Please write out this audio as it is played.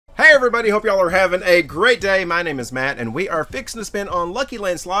everybody, hope y'all are having a great day. My name is Matt, and we are fixing to spin on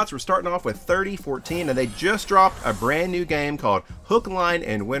LuckyLand slots. We're starting off with 3014, and they just dropped a brand new game called Hook, Line,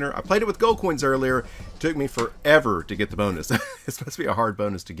 and Winner. I played it with gold coins earlier. It took me forever to get the bonus. It's supposed to be a hard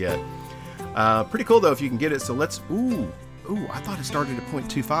bonus to get. Pretty cool, though, if you can get it. So let's... Ooh, I thought it started at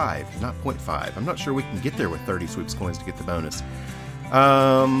 0.25, not 0.5. I'm not sure we can get there with 30 sweeps coins to get the bonus.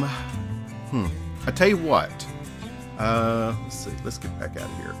 I tell you what. Let's see. Let's get back out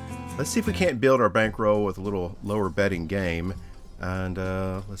of here. Let's see if we can't build our bankroll with a little lower betting game. And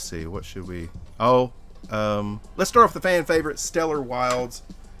let's see. What should we... Oh, let's start off with the fan favorite, Stellar Wilds,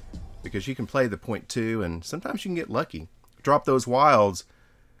 because you can play the 0.2, and sometimes you can get lucky. Drop those wilds.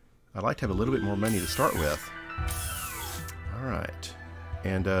 I'd like to have a little bit more money to start with. All right.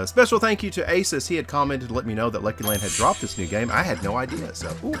 And special thank you to Asus. He had commented to let me know that LuckyLand had dropped this new game. I had no idea. So,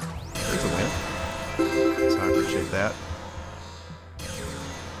 ooh, there's a win. So I appreciate that.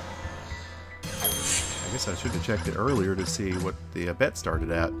 I guess I should have checked it earlier to see what the bet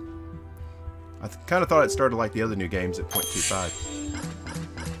started at. I kind of thought it started like the other new games at 0.25.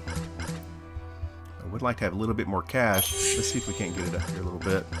 I would like to have a little bit more cash. Let's see if we can't get it up here a little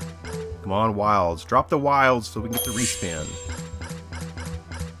bit. Come on, wilds. Drop the wilds so we can get the respin.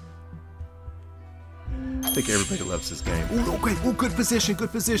 I think everybody loves this game. Ooh, okay. Ooh, good position,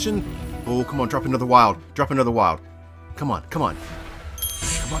 good position. Oh, come on, drop another wild. Drop another wild. Come on, come on.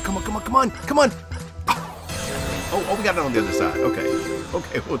 Come on, come on, come on, come on, come on. Oh, we got it on the other side. Okay.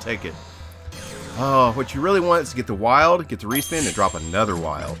 Okay, we'll take it. Oh, what you really want is to get the wild, get the respin, and drop another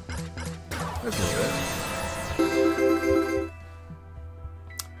wild. There's a little bit.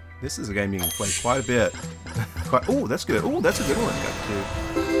 This is a game you can play quite a bit. Oh, that's good. Oh, that's a good one. Got two.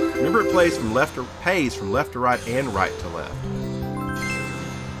 Remember, it plays from left to right and right to left. All right.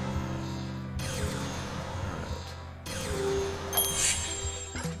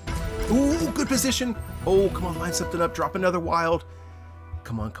 Ooh, good position. Oh, come on, line something up. Drop another wild.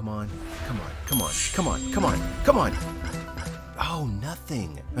 Come on, come on, come on, come on, come on, come on, come on. Oh,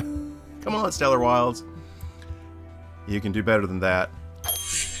 nothing. Come on, Stellar Wilds. You can do better than that.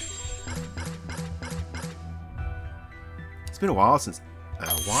 It's been a while since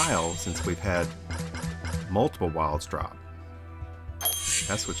we've had multiple wilds drop.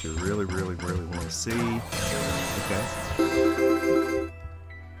 That's what you really, really, really want to see. Okay.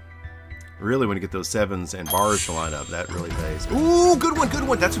 Really want to get those sevens and bars to line up. That really pays. Ooh, good one, good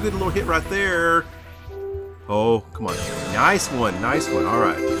one. That's a good little hit right there. Oh, come on. Nice one, nice one. All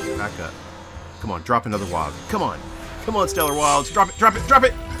right, back up. Come on, drop another wild. Come on. Come on, Stellar Wilds. Drop it, drop it, drop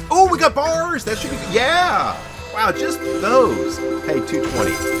it. Oh, we got bars. That should be good. Yeah. Wow, just those. Hey,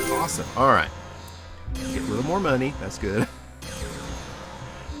 220. Awesome. All right. Get a little more money. That's good.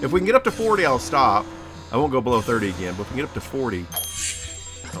 If we can get up to 40, I'll stop. I won't go below 30 again, but if we can get up to 40,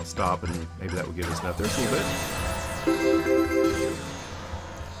 I'll stop, and maybe that will give us enough. There's a little bit.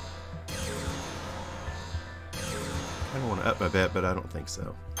 I don't want to up my bet, but I don't think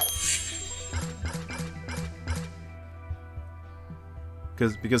so.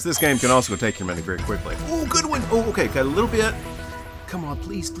 Because this game can also take your money very quickly. Oh, good one. Oh, okay, got a little bit. Come on,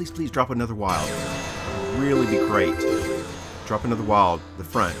 please, please, please drop another wild. That would really be great. Drop another wild. The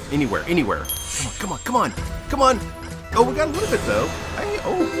front. Anywhere, anywhere. Come on, come on, come on, come on. Oh, we got a little bit, though. Hey,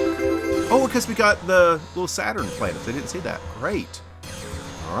 oh. Oh, because we got the little Saturn planets. I didn't see that. Great.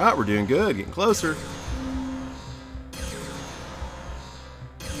 All right, we're doing good. Getting closer.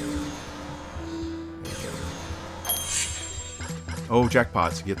 Oh,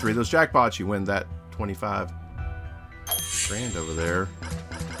 jackpots. You get 3 of those jackpots, you win that 25 grand over there.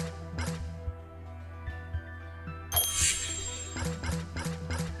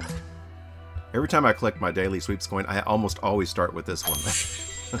 Every time I collect my daily sweeps coin, I almost always start with this one.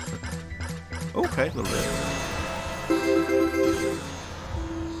 Okay, a little bit.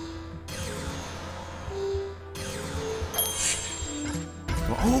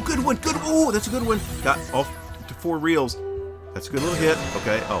 Oh, good one, good one. Oh, that's a good one. Got off to 4 reels. That's a good little hit.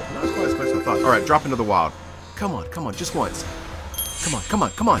 Okay. Oh, not quite as much as I thought. All right, drop another wild. Come on, come on, just once. Come on, come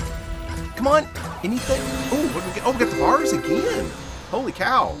on, come on. Come on. Anything? Oh, what did we get? Oh, we got the bars again. Holy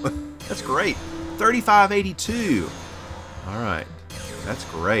cow. That's great. 35.82. All right. That's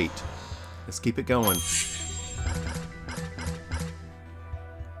great. Let's keep it going.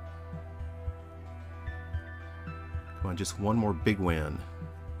 Come on, just one more big win.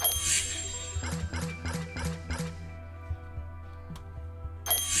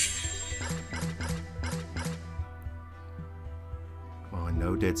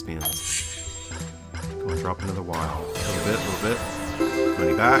 No dead spins. Come on, drop another wild. A little bit, a little bit.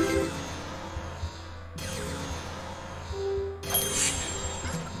 Money back.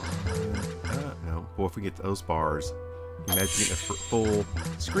 Boy, if we get those bars. Imagine getting a full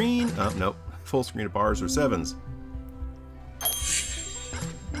screen. Nope. Full screen of bars or 7s.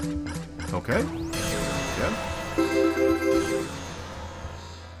 Okay. Yeah.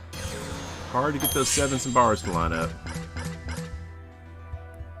 Hard to get those 7s and bars to line up.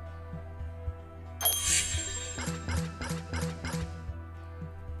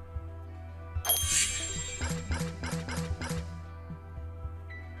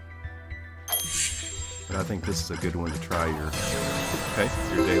 But I think this is a good one to try your, okay,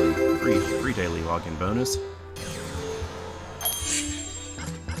 your daily, free daily login bonus.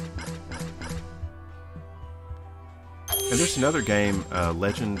 And there's another game,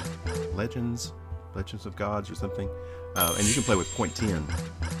 Legends of Gods or something, and you can play with 0.10.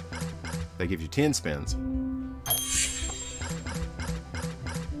 They give you 10 spins.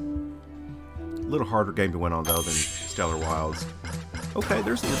 A little harder game to win on though than Stellar Wilds. Okay,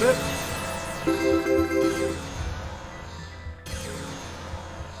 there's a little bit.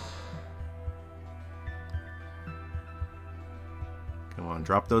 Come on,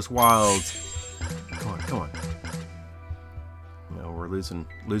 drop those wilds. Come on, come on. No, we're losing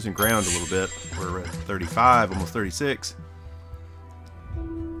ground a little bit. We're at 35, almost 36.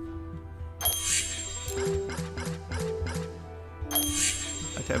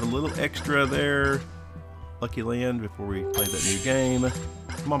 I'd have a little extra there. LuckyLand before we play that new game.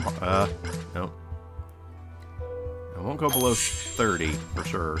 Come on, no. I won't go below 30 for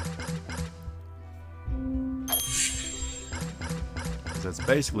sure. Because that's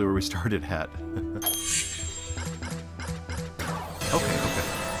basically where we started at. Okay.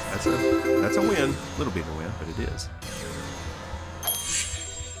 That's a win. A little bit of a win, but it is.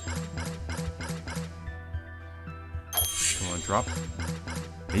 Come on, drop.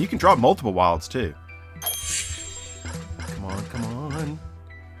 And you can drop multiple wilds too. Come on.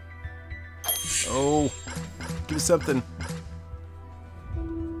 Oh, give us something.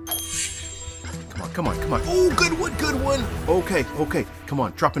 Come on. Oh, good one. Okay. Come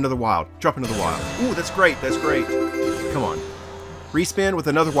on, drop another wild. Ooh, that's great. Come on. Respin with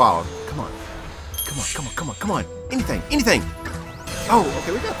another wild. Come on. Anything. Oh,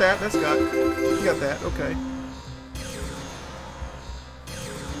 okay, we got that. We got that. Okay.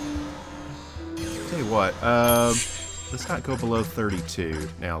 Tell you what, let's not go below 32.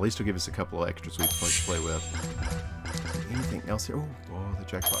 Now, at least it'll give us a couple of extra sweet points to play with. Anything else here? Oh, the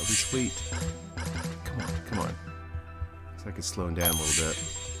jackpot would be sweet. Come on. Looks like it's slowing down a little bit.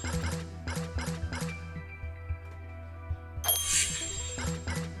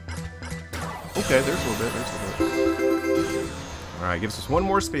 Okay, there's a little bit. Alright, gives us one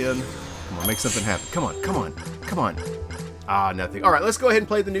more spin. Come on, make something happen. Come on. Ah, nothing. Alright, let's go ahead and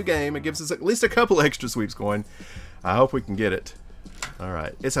play the new game. It gives us at least a couple extra sweeps going. I hope we can get it.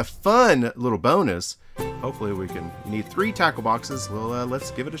 Alright, it's a fun little bonus. Hopefully we can. You need 3 tackle boxes. Well,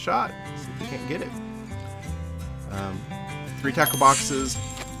 let's give it a shot. See if we can't get it. 3 tackle boxes.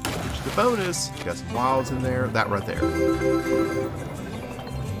 Get you the bonus. Got some wilds in there. That right there.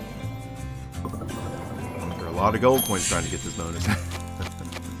 There are a lot of gold coins trying to get this bonus. I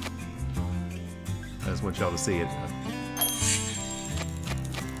just want y'all to see it.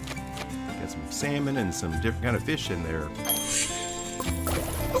 Got some salmon and some different kind of fish in there.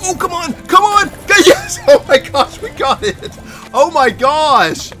 Oh, come on! Yes! Oh my gosh, we got it! Oh my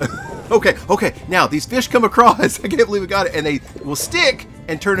gosh! Okay, now these fish come across. I can't believe we got it. And they will stick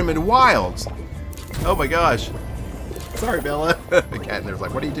and turn them into wilds. Oh my gosh. Sorry, Bella. The cat in there's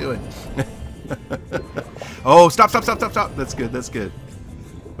like, what are you doing? Oh, stop. That's good.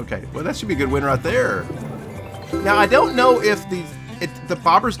 Okay, well that should be a good win right there. Now, I don't know if the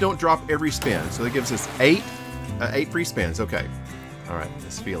bobbers don't drop every spin. So that gives us 8 free spins. Okay. All right,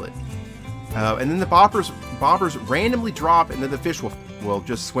 let's feel it. And then the bobbers randomly drop, and then the fish will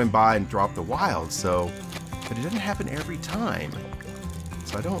just swim by and drop the wild. So, but it doesn't happen every time.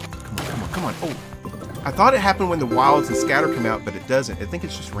 So I don't. Come on. Oh, I thought it happened when the wilds and scatter come out, but it doesn't. I think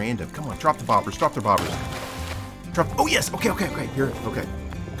it's just random. Come on, drop the bobbers. Drop their bobbers. Drop. Oh yes. Okay. Here. Okay.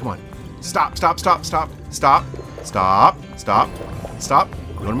 Come on. Stop.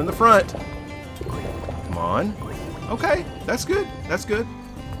 Put them in the front. Come on. Okay, that's good.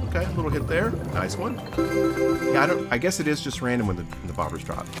 Okay, a little hit there. Nice one. Yeah, I guess it is just random when the bobbers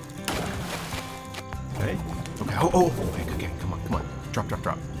drop. Okay. Okay. Come on. Drop.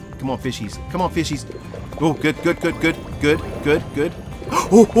 Come on, fishies. Oh, good.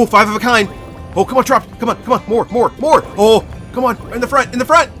 Oh, 5 of a kind. Oh, come on, drop. Come on. More. Oh, come on. In the front.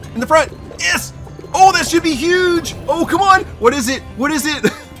 Yes. Oh, that should be huge. Oh, come on. What is it?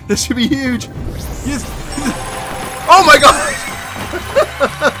 That should be huge. Yes. Oh my gosh!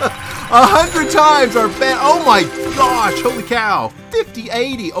 100 times our bet. Oh my gosh, holy cow. 50,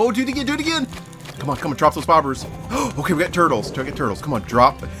 80. Oh, do it again, do it again. Come on, come on, drop those bobbers. Okay, we got turtles. Do I get turtles? Come on,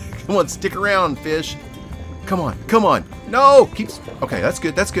 drop. Come on, stick around, fish. Come on, come on. No, keeps. Okay, that's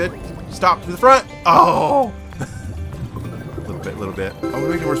good, that's good. Stop to the front. Oh. A little bit. Oh,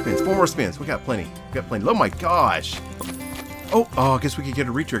 we need more spins. 4 more spins. We got plenty. We got plenty. Oh my gosh. Oh, I guess we could get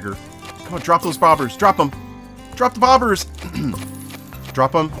a retrigger. Come on, drop those bobbers. Drop them. Drop the bobbers.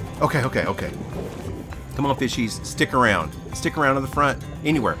 Drop them. Okay, okay, okay. Come on, fishies. Stick around. Stick around in the front.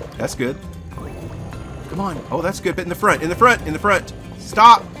 Anywhere. That's good. Come on. Oh, that's good. But in the front. In the front. In the front.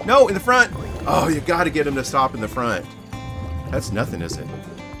 Stop. No, in the front. Oh, you got to get them to stop in the front. That's nothing, is it?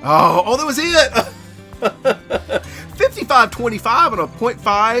 Oh, that was it. 55-25 on a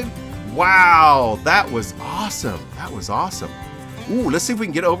 0.5. Wow, that was awesome. That was awesome. Ooh, let's see if we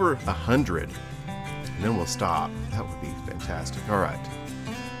can get over 100. And then we'll stop. That would be fantastic. All right.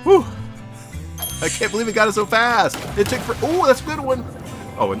 Whew. I can't believe it got us so fast. It took for. Ooh, that's a good one.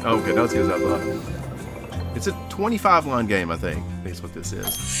 Oh, and okay, now let's get that button. It's a 25-line game, I think. That's what this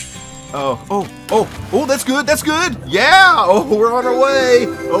is. Oh, that's good, that's good. Yeah, oh, we're on our way.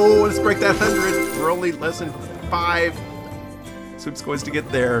 Oh, let's break that 100. We're only less than 5 Swips coins to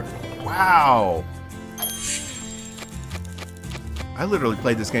get there. Wow. I literally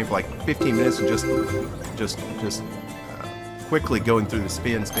played this game for like 15 minutes and just quickly going through the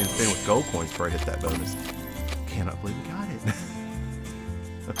spin with gold coins before I hit that bonus. Cannot believe we got it.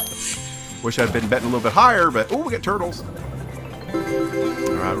 Wish I'd been betting a little bit higher, but oh, we got turtles.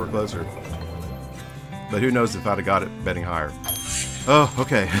 Alright, we're closer. But who knows if I'd have got it betting higher. Oh,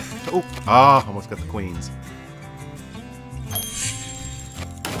 okay. Oh, almost got the queens.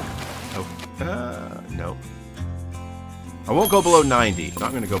 Oh, no. I won't go below 90.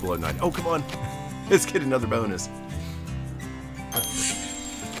 Not going to go below 90. Oh, come on. Let's get another bonus.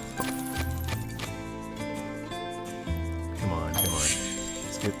 Come on, come on.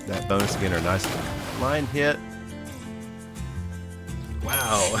 Let's get that bonus again. Our nice line hit.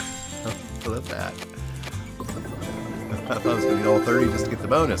 Wow. I love that. I thought I was going to get all 30 just to get the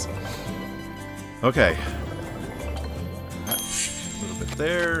bonus. Okay. A little bit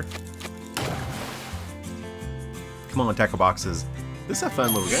there. Come on, tackle boxes. This is a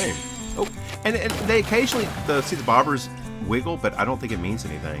fun little game. Oh, and they occasionally see the bobbers wiggle, but I don't think it means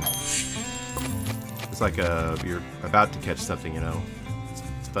anything. It's like you're about to catch something, you know. It's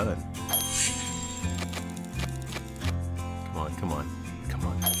fun. Come on, come on. Come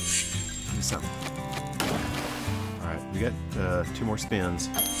on. Do something. Alright, we got 2 more spins.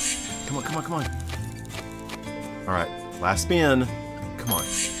 Come on, come on, come on. Alright, last spin. Come on.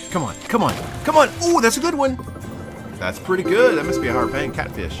 Come on, come on, come on. Ooh, that's a good one. That's pretty good. That must be a hard paying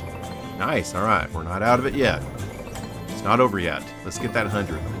catfish. Nice. Alright, we're not out of it yet. It's not over yet. Let's get that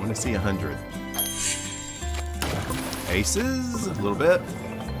 100. I want to see 100. Aces. A little bit.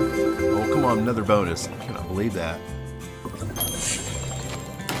 Oh, come on. Another bonus. I cannot believe that.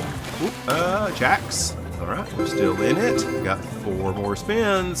 Ooh, jacks. Alright, we're still in it. We got 4 more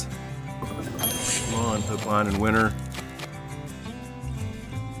spins. Come on, hook, line, and winner.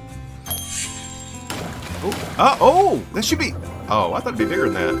 Oh, that should be. Oh, I thought it'd be bigger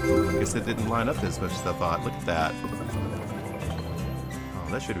than that. I guess it didn't line up as much as I thought. Look at that. Oh,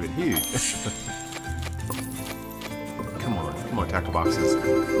 that should have been huge. Come on, tackle boxes.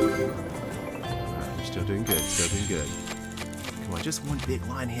 Alright, we're still doing good, still doing good. Come on, just one big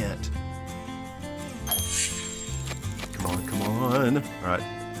line hit. Come on, come on. Alright.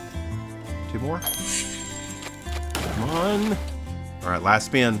 2 more. Come on. Alright, last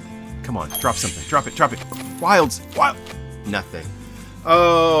spin. Come on, drop something. Drop it, drop it. Wilds. Wild. Nothing.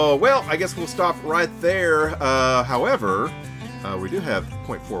 Oh, well, I guess we'll stop right there. However, we do have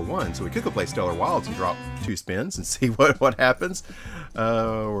 0.41, so we could go play Stellar Wilds and drop 2 spins and see what happens. Where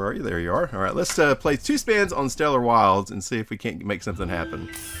are you? There you are. All right, let's play 2 spins on Stellar Wilds and see if we can't make something happen.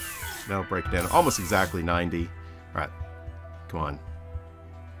 That'll break it down almost exactly 90. All right, come on.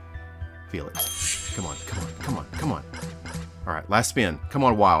 Feel it. Come on, come on, come on, come on. All right, last spin. Come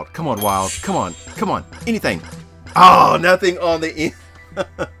on, Wild. Come on, Wild. Come on, come on. Anything. Oh, nothing on the end.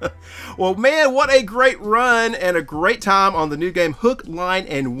 Well, man, what a great run and a great time on the new game Hook, Line,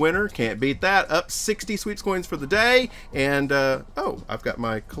 and Winner. Can't beat that. Up 60 sweeps coins for the day. And, oh, I've got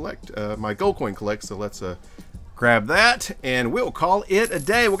my gold coin collect, so let's grab that, and we'll call it a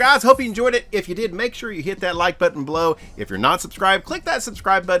day. Well, guys, hope you enjoyed it. If you did, make sure you hit that like button below. If you're not subscribed, click that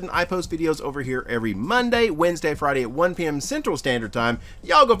subscribe button. I post videos over here every Monday, Wednesday, Friday at 1 p.m. Central Standard Time.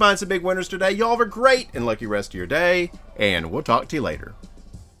 Y'all go find some big winners today. Y'all have a great and lucky rest of your day, and we'll talk to you later.